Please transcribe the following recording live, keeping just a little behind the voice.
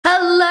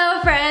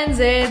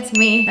it's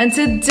me. And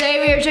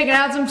today we are checking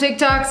out some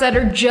TikToks that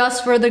are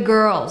just for the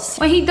girls.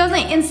 But he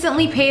doesn't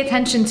instantly pay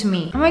attention to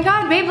me. Oh my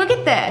God, babe, look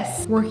at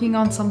this. Working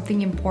on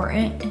something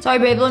important. Sorry,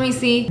 babe, let me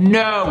see.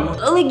 No.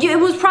 Like, it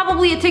was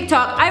probably a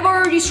TikTok. I've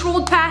already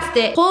scrolled past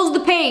it. Closed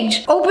the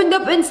page. Opened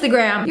up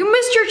Instagram. You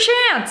missed your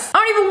chance. I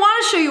don't even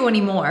want to show you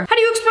anymore. How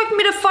do you expect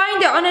me to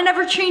find it on an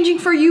ever-changing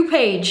For You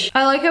page?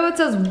 I like how it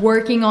says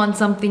working on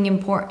something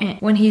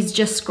important when he's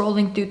just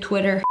scrolling through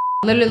Twitter.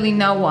 Literally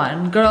no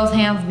one. Girls'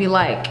 hands be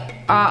like,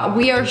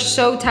 we are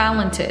so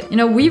talented. You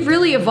know, we've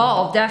really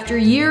evolved. After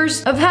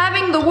years of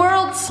having the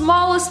world's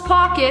smallest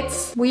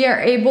pockets, we are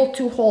able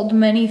to hold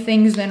many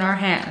things in our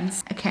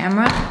hands. A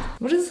camera?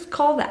 What is it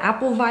called? The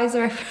Apple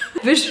Visor?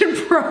 Vision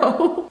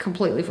Pro?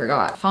 Completely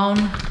forgot.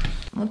 Phone,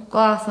 lip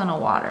gloss, and a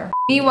water.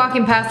 Me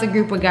walking past a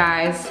group of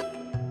guys.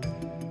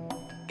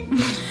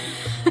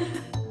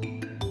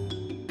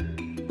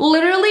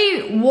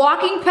 Literally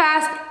walking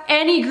past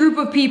any group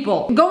of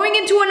people. Going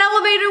into an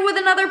elevator with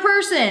another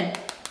person.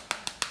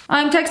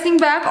 I'm texting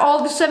back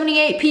all the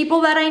 78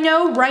 people that I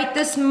know right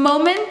this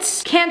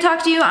moment. Can't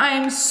talk to you, I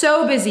am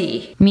so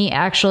busy. Me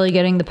actually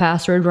getting the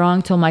password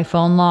wrong till my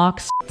phone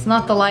locks. It's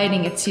not the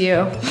lighting, it's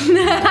you.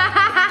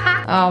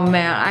 Oh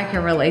man, I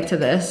can relate to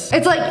this.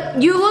 It's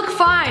like, you look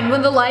fine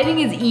when the lighting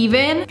is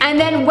even, and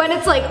then when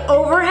it's like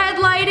overhead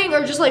lighting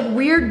or just like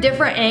weird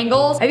different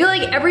angles, I feel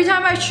like every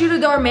time I shoot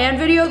a Dhar Mann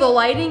video, the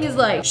lighting is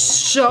like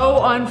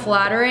so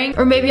unflattering.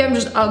 Or maybe I'm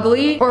just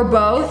ugly, or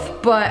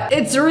both, but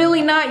it's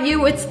really not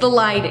you, it's the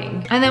lighting.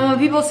 And then when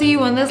people see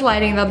you in this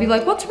lighting, they'll be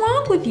like, what's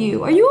wrong with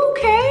you? Are you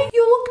okay?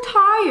 You look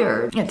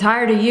tired. I'm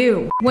tired of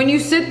you. When you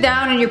sit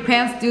down and your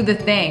pants do the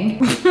thing.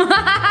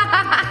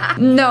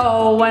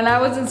 No, when I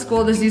was in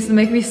school, this used to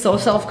make me so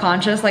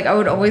self-conscious. Like, I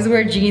would always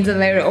wear jeans and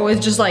they would always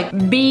just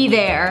like be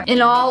there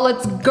in all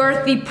its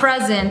girthy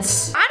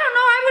presence. I don't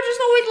know, I would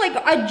just always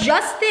like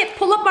adjust it,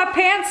 pull up my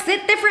pants,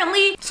 sit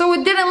differently, so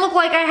it didn't look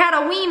like I had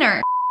a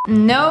wiener.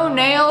 No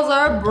nails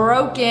are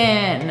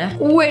broken.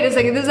 Wait a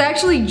second, this is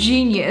actually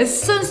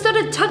genius. So instead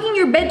of tucking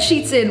your bed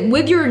sheets in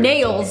with your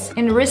nails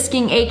and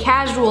risking a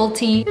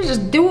casualty, you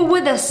just do it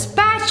with a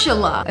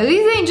spatula.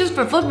 These ain't just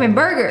for flipping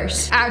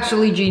burgers.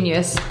 Actually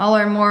genius. I'll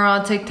learn more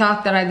on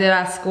TikTok than I did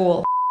at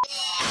school.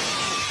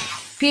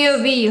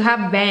 POV, you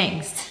have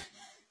bangs.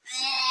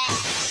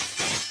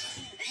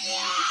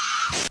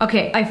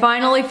 Okay, I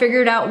finally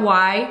figured out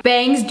why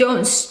bangs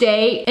don't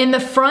stay in the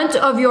front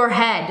of your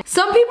head.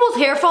 Some people's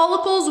hair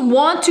follicles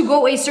want to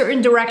go a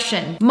certain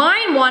direction.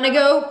 Mine want to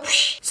go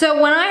psh. So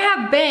when I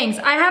have bangs,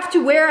 I have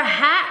to wear a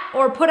hat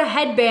or put a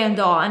headband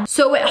on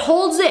so it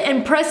holds it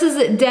and presses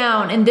it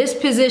down in this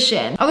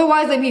position.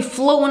 Otherwise, they'd be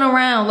flowing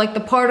around like the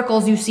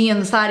particles you see on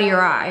the side of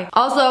your eye.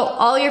 Also,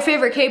 all your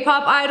favorite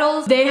K-pop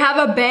idols, they have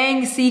a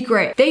bang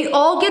secret. They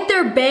all get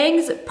their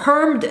bangs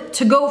permed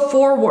to go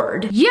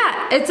forward.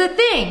 Yeah, it's a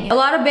thing. A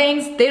lot of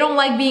bangs, they don't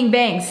like being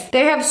bangs.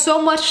 They have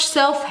so much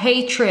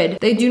self-hatred.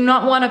 They do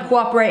not want to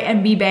cooperate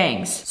and be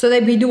bangs. So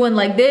they'd be doing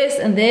like this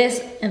and this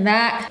and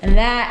that and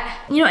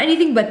that. You know,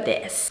 anything but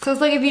this. So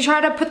it's like if you try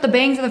to put the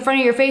bangs in the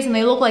front of your face and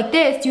they look like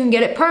this, you can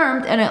get it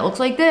permed and it looks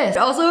like this.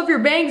 Also, if your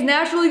bangs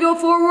naturally go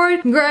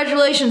forward,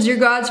 congratulations, you're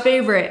God's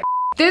favorite.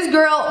 This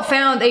girl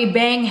found a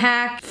bang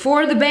hack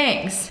for the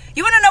bangs.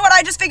 You wanna know what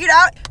I just figured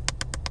out?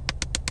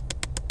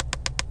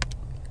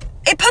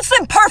 It puts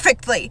them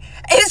perfectly.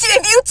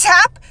 If you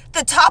tap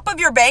the top of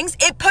your bangs,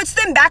 it puts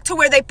them back to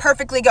where they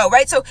perfectly go,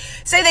 right? So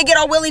say they get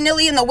all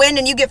willy-nilly in the wind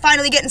and you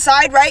finally get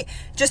inside, right?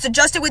 Just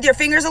adjust it with your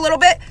fingers a little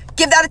bit.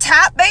 Give that a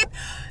tap, babe.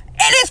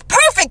 It is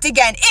perfect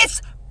again.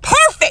 It's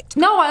perfect.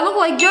 No, I look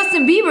like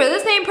Justin Bieber.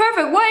 This ain't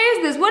perfect. What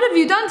is this? What have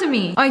you done to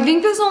me? I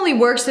think this only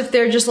works if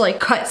they're just like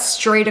cut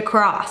straight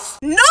across.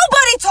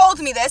 Nobody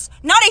told me this.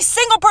 Not a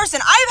single person.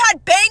 I've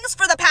had bangs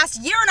for the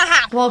past year and a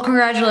half. Well,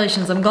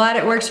 congratulations. I'm glad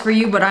it works for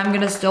you, but I'm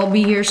gonna still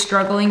be here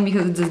struggling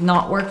because it does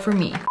not work for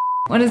me.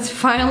 When it's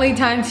finally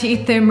time to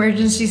eat the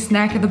emergency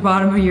snack at the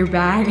bottom of your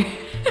bag.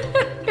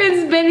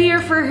 It's been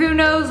here for who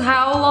knows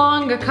how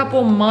long, a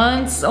couple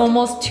months,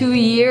 almost 2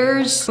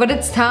 years, but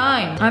it's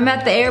time. I'm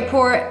at the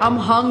airport, I'm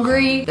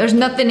hungry, there's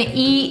nothing to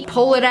eat,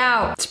 pull it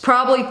out. It's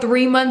probably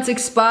 3 months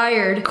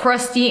expired,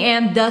 crusty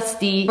and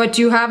dusty, but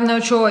you have no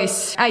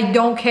choice. I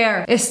don't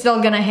care, it's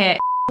still gonna hit.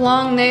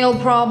 Long nail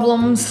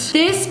problems.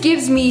 This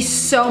gives me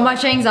so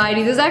much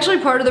anxiety. This is actually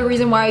part of the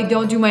reason why I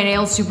don't do my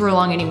nails super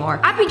long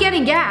anymore. I be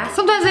getting gas.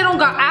 Sometimes I don't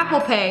got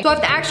Apple Pay, so I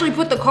have to actually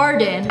put the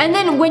card in. And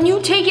then when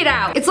you take it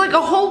out, it's like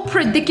a whole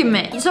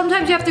predicament.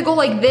 Sometimes you have to go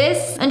like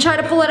this and try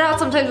to pull it out,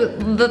 sometimes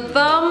with the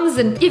thumbs.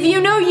 And if you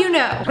know, you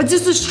know. It's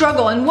just a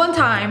struggle. And one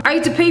time, I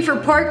had to pay for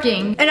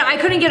parking and I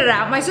couldn't get it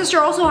out. My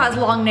sister also has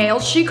long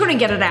nails. She couldn't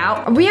get it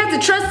out. We had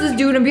to trust this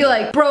dude and be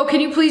like, bro,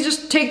 can you please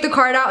just take the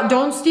card out?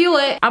 Don't steal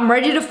it. I'm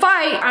ready to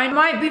fight. I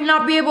might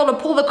not be able to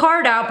pull the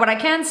card out, but I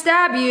can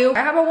stab you.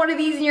 How about one of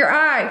these in your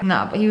eye?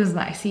 No, but he was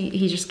nice.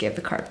 He just gave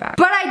the card back.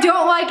 But I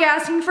don't like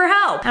asking for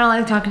help. I don't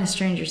like talking to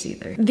strangers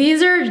either.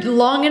 These are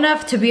long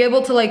enough to be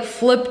able to like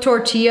flip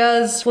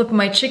tortillas, flip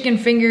my chicken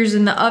fingers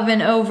in the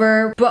oven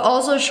over, but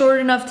also short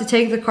enough to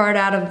take the card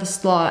out of the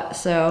slot.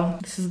 So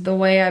this is the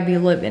way I be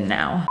living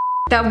now.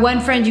 That one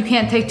friend you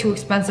can't take to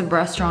expensive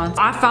restaurants.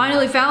 I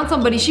finally found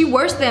somebody, she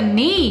worse than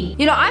me.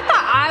 You know, I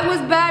thought I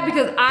was bad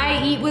because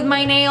I eat with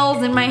my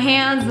nails and my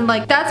hands and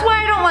like, that's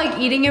why I don't like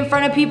eating in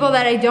front of people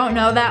that I don't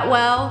know that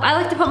well. I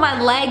like to put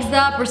my legs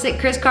up or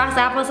sit crisscross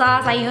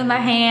applesauce, I eat with my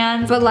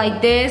hands. But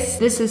like this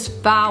is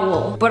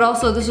foul. But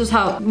also this is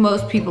how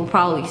most people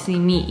probably see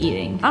me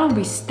eating. I don't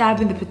be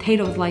stabbing the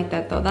potatoes like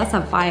that though, that's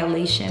a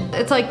violation.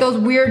 It's like those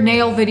weird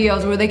nail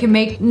videos where they can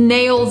make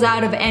nails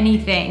out of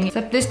anything.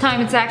 Except this time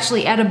it's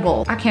actually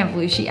edible. I can't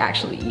believe she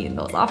actually eating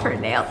those off her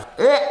nails.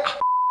 Ugh.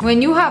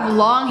 When you have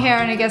long hair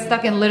and it gets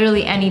stuck in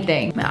literally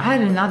anything. Man, I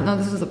did not know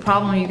this was a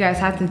problem you guys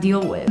have to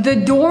deal with. The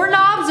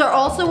doorknobs are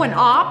also an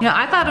op. You know,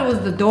 I thought it was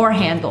the door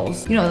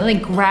handles. You know, they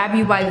grab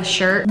you by the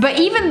shirt. But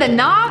even the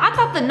knob, I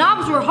thought the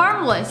knobs were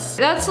harmless.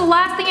 That's the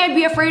last thing I'd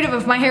be afraid of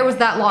if my hair was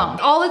that long.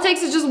 All it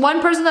takes is just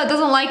one person that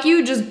doesn't like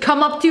you, just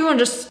come up to you and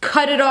just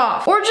cut it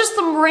off. Or just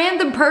some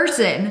random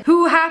person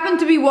who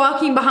happened to be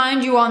walking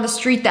behind you on the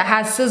street that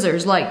has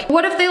scissors. Like,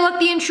 what if they let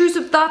the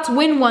intrusive thoughts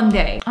win one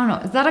day? I don't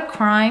know, is that a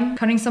crime?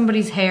 Cutting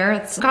somebody's hair?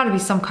 It's gotta be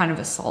some kind of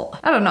assault.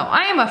 I don't know,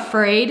 I am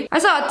afraid. I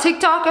saw a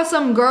TikTok of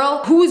some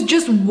girl who was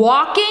just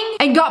walking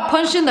and got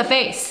punched in the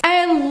face.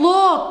 And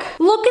look at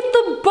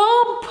the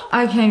bump.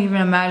 I can't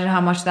even imagine how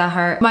much that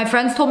hurt. My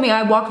friends told me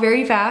I walk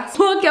very fast.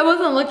 Look, I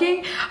wasn't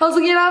looking. I was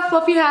looking at a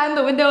fluffy hat in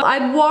the window.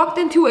 I walked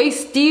into a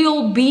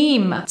steel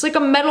beam. It's like a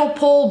metal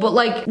pole, but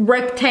like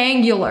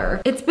rectangular.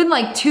 It's been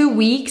like 2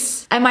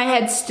 weeks and my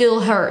head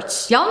still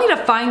hurts. Y'all need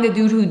to find the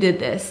dude who did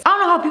this. I don't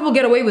know how people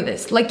get away with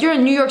this. Like, you're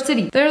in New York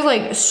City. There's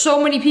like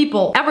so many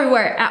people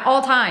everywhere at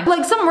all times.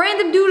 Like, some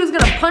random dude is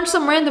gonna punch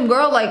some random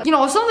girl. Like, you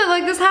know, if something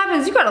like this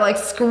happens, you gotta like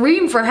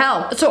scream for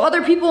help so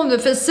other people in the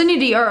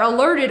vicinity are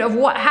alerted of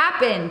what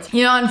happened.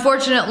 You know,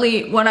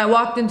 unfortunately, when I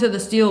walked into the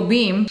steel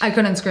beam, I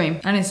couldn't scream.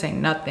 I didn't say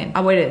nothing.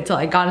 I waited until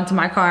I got into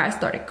my car. I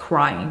started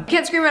crying. You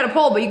can't scream at a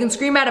pole, but you can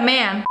scream at a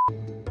man.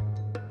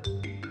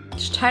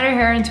 Just tied her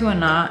hair into a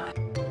knot.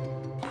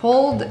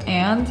 Pulled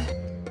and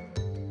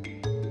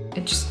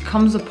it just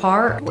comes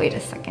apart. Wait a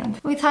second.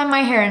 Let me tie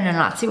my hair in a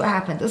knot, see what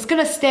happens. It's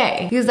gonna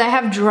stay because I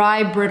have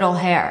dry, brittle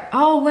hair.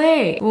 Oh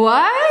wait,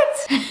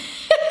 what?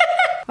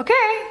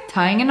 Okay,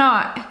 tying a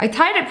knot. I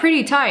tied it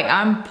pretty tight,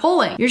 I'm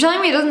pulling. You're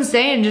telling me it doesn't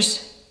stay and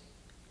just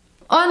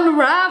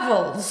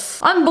unravels.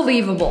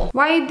 Unbelievable.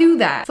 Why you do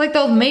that? It's like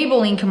those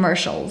Maybelline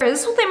commercials. Is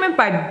this what they meant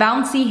by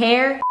bouncy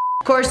hair?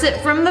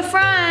 Corset from the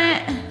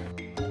front.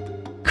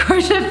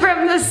 Corset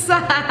from the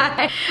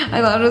side.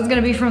 I thought it was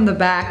gonna be from the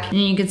back. And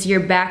you can see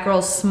your back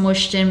roll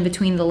smushed in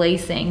between the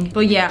lacing.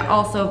 But yeah,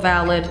 also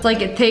valid. It's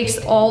like it takes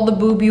all the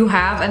boob you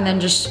have and then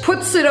just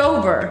puts it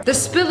over. The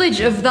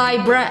spillage of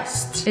thy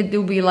breast. It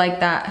do be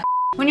like that.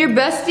 When your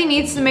bestie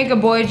needs to make a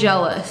boy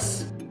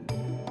jealous.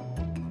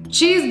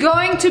 She's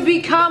going to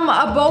become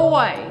a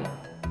boy.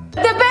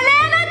 The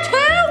banana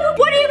too?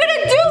 What are you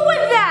gonna do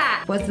with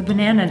that? Was the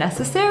banana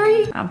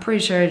necessary? I'm pretty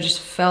sure it just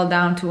fell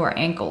down to her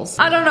ankles.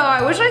 I don't know,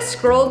 I wish I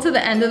scrolled to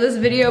the end of this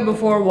video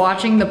before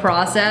watching the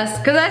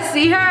process. Cause I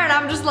see her and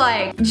I'm just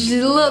like,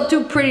 she's a little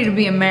too pretty to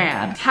be a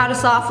man. How to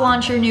soft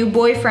launch your new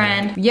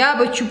boyfriend. Yeah,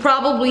 but you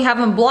probably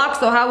haven't blocked,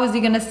 so how is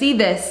he gonna see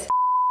this?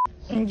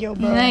 Yo,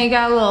 bro. Yeah, you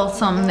got a little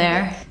something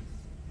there.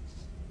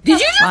 Did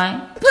you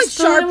just put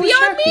Sharpie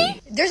on me?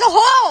 There's a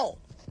hole!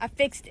 I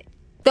fixed it.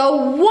 The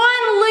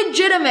one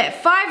legitimate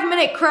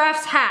 5-minute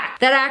crafts hack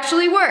that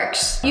actually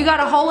works. You got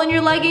a hole in your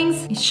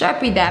leggings? You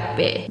Sharpie that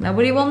bit.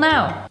 Nobody will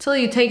know until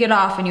you take it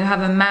off and you have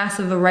a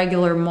massive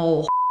irregular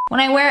mole. When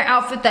I wear an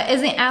outfit that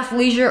isn't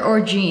athleisure or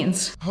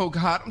jeans. Oh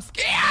God, I'm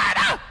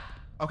scared.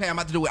 Okay, I'm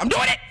about to do it. I'm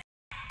doing it.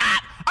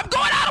 I'm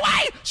going all the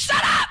way.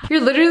 Shut up.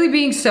 You're literally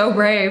being so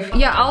brave.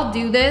 Yeah, I'll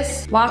do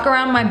this. Walk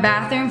around my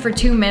bathroom for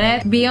 2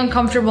 minutes, be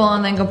uncomfortable,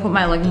 and then go put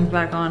my leggings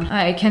back on.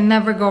 I can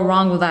never go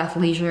wrong with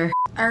athleisure.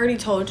 I already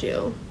told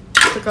you.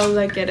 The girls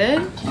that get it.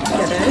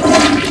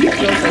 The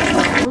girls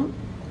that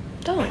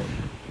don't.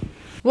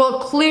 Well,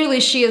 clearly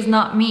she is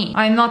not me.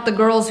 I'm not the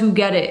girls who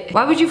get it.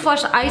 Why would you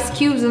flush ice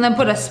cubes and then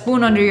put a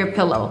spoon under your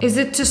pillow? Is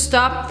it to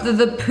stop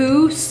the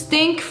poo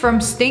stink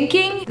from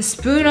stinking? The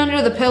spoon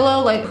under the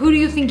pillow? Like, who do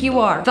you think you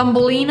are?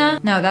 Thumbelina?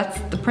 No, that's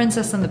the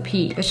Princess and the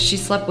Pea. But she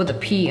slept with a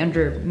pea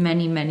under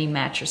many, many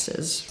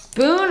mattresses.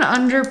 Spoon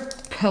under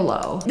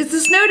pillow. It's a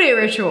snow day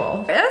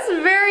ritual. That's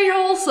very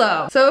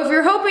wholesome. So if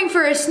you're hoping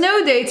for a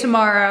snow day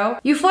tomorrow,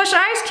 you flush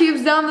ice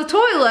cubes down the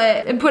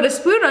toilet and put a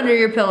spoon under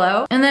your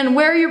pillow and then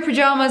wear your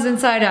pajamas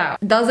inside out.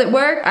 Does it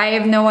work? I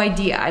have no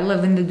idea. I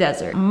live in the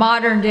desert.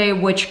 Modern day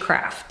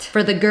witchcraft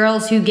for the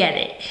girls who get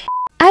it.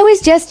 I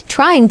was just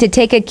trying to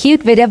take a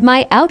cute vid of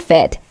my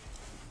outfit.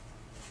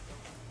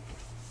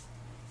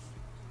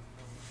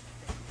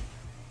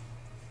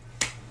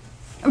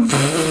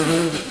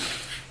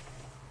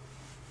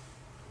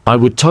 I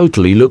would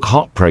totally look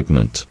hot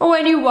pregnant. Or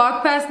when you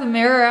walk past the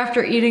mirror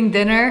after eating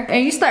dinner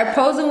and you start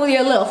posing with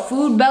your little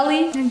food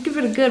belly and give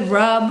it a good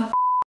rub.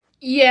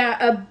 Yeah,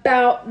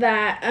 about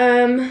that.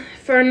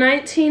 For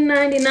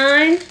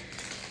 $19.99,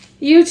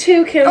 You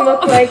too can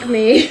look like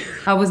me.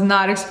 I was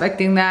not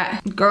expecting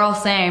that. Girl,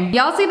 same.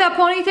 Y'all see that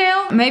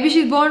ponytail? Maybe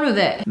she's born with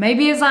it.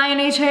 Maybe it's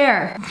INH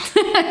hair.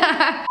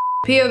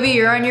 POV,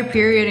 you're on your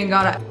period and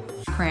got a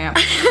cramp.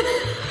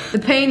 The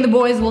pain the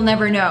boys will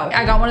never know.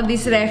 I got one of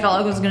these today, I felt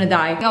like I was gonna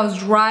die. I was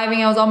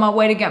driving, I was on my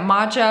way to get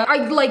matcha.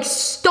 I like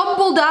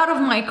stumbled out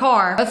of my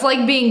car. It's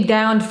like being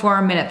downed for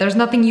a minute. There's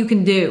nothing you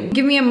can do.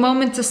 Give me a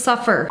moment to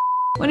suffer.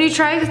 When you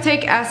try to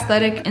take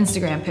aesthetic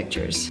Instagram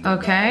pictures,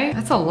 okay?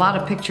 That's a lot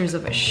of pictures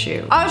of a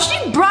shoe. Oh,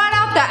 she brought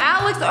out the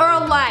Alex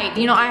Earl light.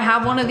 You know, I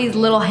have one of these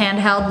little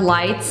handheld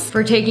lights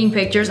for taking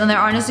pictures, and they're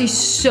honestly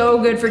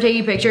so good for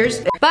taking pictures.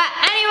 But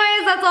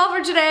anyways, that's all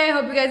for today. I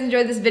hope you guys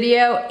enjoyed this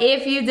video.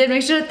 If you did,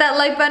 make sure to hit that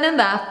like button in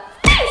the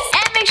face,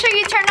 and make sure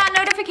you turn on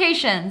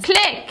notifications.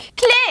 Click,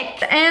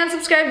 click, and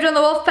subscribe to join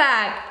the wolf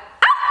pack.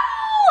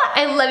 Ow!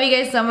 I love you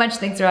guys so much.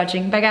 Thanks for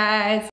watching. Bye, guys.